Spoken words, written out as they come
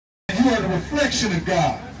you are the reflection of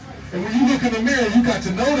God. And when you look in the mirror, you got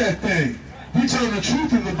to know that thing. We turn the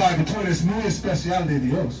truth in the Bible. Tú eres muy especial de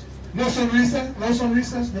Dios. No sonrisas? No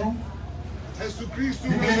sonrisas? No? You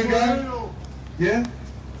believe in God? Yeah?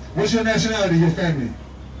 What's your nationality, your family?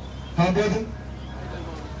 Huh, brother?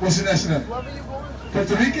 What's your nationality?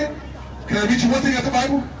 Puerto Rican? Can I read you one thing out the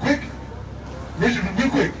Bible? Quick? Real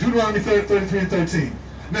quick. Deuteronomy 33 and 13.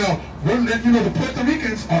 Now, you know the Puerto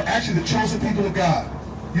Ricans are actually the chosen people of God.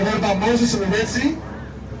 You heard about Moses and the Red Sea?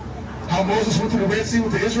 How Moses went through the Red Sea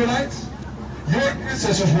with the Israelites? Your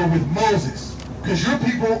ancestors were with Moses. Because your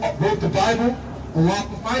people wrote the Bible along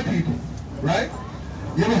with my people. Right?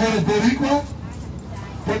 You ever heard of Boricua?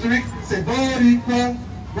 Puerto Rican say Boricua.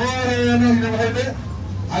 Boricua. You never heard that?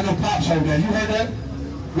 I know Pops heard that. You heard that?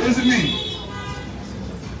 What does it mean?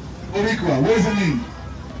 Boricua. What does it mean?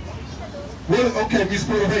 Okay, it means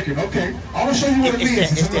Puerto Rican. Okay. I want to show you what it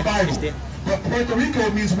means. It's in the Bible. But Puerto Rico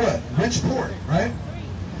means what? Rich port, right?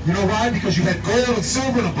 You know why? Because you had gold and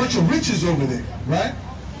silver and a bunch of riches over there, right?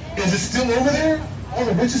 Is it still over there? All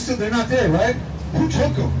the riches still, they're not there, right? Who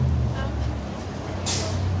took them?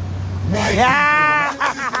 White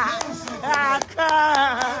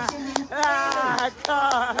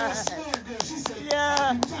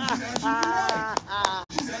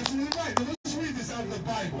She's absolutely right. Now let's read this out of the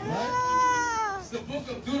Bible, right? It's the book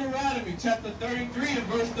of Deuteronomy, chapter 33 and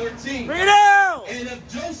verse 13. Read it! And of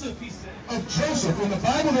Joseph, he said. Of Joseph. In the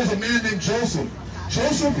Bible, there's a man named Joseph.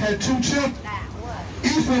 Joseph had 2 children.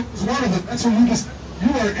 Ephraim was one of them. That's when you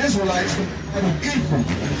are Israelites out of Ephraim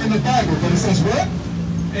in the Bible. But it says what?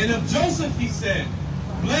 And of Joseph, he said,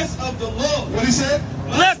 blessed of the Lord. What he said?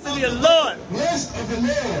 Blessed of the Lord. Blessed of the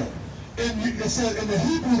Lord. And it said in the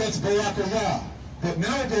Hebrew that's Barakah. But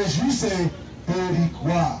nowadays you say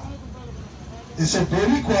Boricua. And so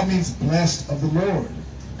Boricua means blessed of the Lord.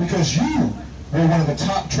 Because you were one of the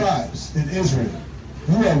top tribes in Israel.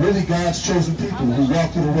 You are really God's chosen people who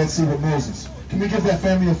walked through the Red Sea with Moses. Can we give that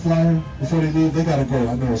family a flyer before they leave? They gotta go.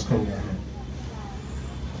 I know it's cold out here.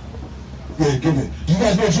 Yeah, give it. Do you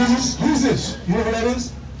guys know Jesus? Who's this? You know who that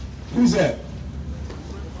is? Who's that?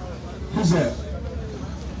 Who's that?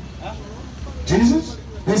 Jesus?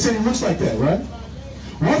 They said he looks like that, right?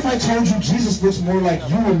 What if I told you Jesus looks more like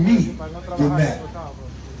you and me than that?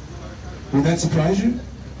 Would that surprise you?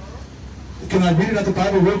 Can I read it out the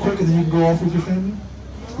Bible real quick and then you can go off with your family?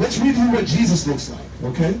 Let's read through what Jesus looks like,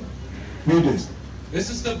 okay? Read this. This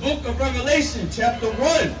is the book of Revelation, chapter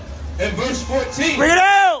 1 and verse 14. Read it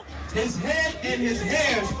out! His head and his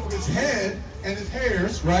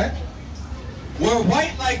hairs, right? Were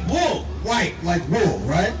white like wool. White like wool,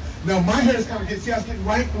 right? Now my hair is kind of getting, see how it's getting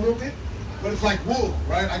white a little bit? But it's like wool,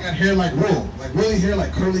 right? I got hair like wool, like woolly hair,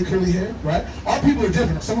 like curly hair, right? Our people are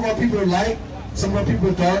different. Some of our people are light, some of our people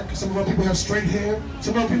are dark, some of our people have straight hair,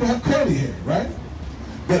 some of our people have curly hair, right?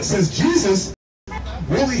 But it says Jesus,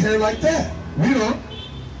 woolly hair like that. We don't.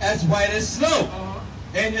 As white as snow.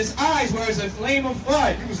 And his eyes were as a flame of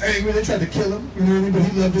fire. He was angry, they tried to kill him, you know what I mean? But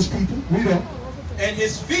he loved his people. We don't. And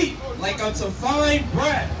his feet like unto fine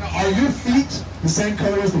brass. Now, are your feet the same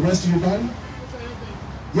color as the rest of your body?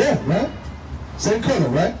 Yeah, right? Same color,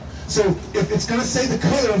 right? So if it's going to say the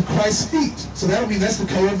color of Christ's feet, so that would mean that's the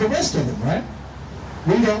color of the rest of them, right?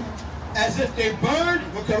 We don't. As if they burned.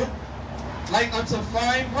 What color? Like unto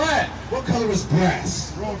fine brass. What color is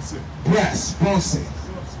brass? Bronze. Brass, bronze.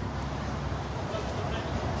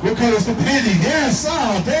 What color is the penny? Yes,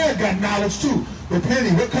 oh, they got knowledge too. The penny,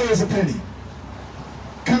 what color is a penny?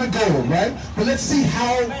 Kind of gold, right? But let's see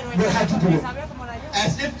how people do it.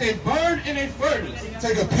 As if they burned in a furnace.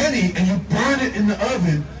 Take a penny and you burn it in the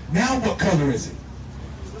oven. Now what color is it?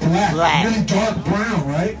 Black. Really dark brown,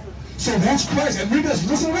 right? So that's Christ. And read this,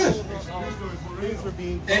 listen to this.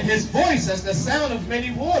 And his voice as the sound of many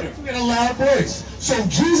waters. In a loud voice. So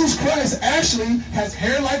Jesus Christ actually has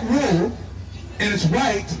hair like wool, and it's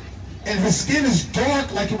white, and his skin is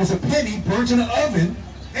dark like it was a penny burnt in an oven,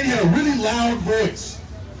 and he had a really loud voice.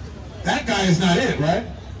 That guy is not it, right?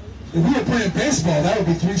 If we were playing baseball, that would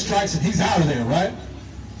be 3 strikes and he's out of there, right?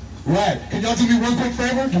 Right. Can y'all do me one quick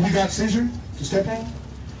favor? Do we got Caesar to step on?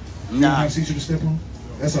 No. We have Caesar to step on?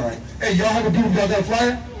 That's all right. Hey, y'all have a beautiful, y'all got a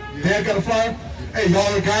flyer? Dad got a flyer? Hey,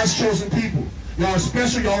 y'all are God's chosen people. Y'all are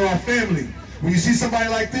special, y'all are our family. When you see somebody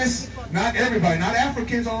like this, not everybody, not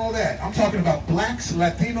Africans, all that. I'm talking about blacks,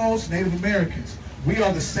 Latinos, Native Americans. We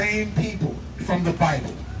are the same people from the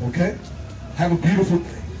Bible, okay? Have a beautiful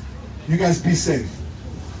day. You guys be safe.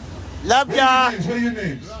 Love y'all. What are your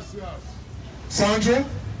names? Sandra?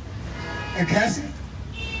 And Cassie?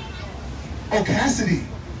 Oh, Cassidy.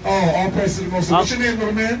 Oh, all praise to the Most High. What's your name,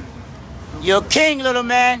 little man? You're king, little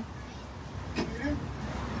man.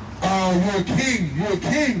 you're a king. You're a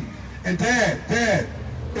king. And Dad,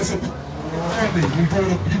 it's a family. You're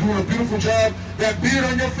doing a beautiful job. That beard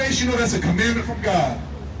on your face, you know that's a commandment from God.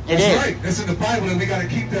 That's right. That's in the Bible, and we got to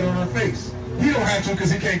keep that on our face. He don't have to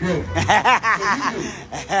because he can't grow it. So you do.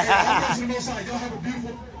 And all praise to the Most High. Y'all have a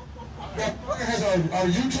beautiful... has our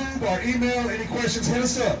YouTube, our email. Any questions, hit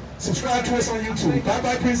us up. Subscribe to us on YouTube.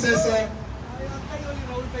 Bye-bye, Princesa.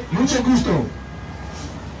 Mucho gusto.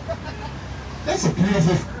 That's a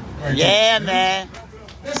beautiful... Right Yeah, there, man.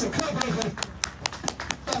 That's a clap it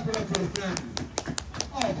up for the family.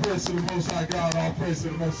 All praise to the Most High God. All praise to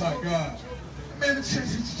the Most High God. Man, the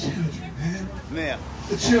children, man. Man.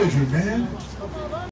 The children, man.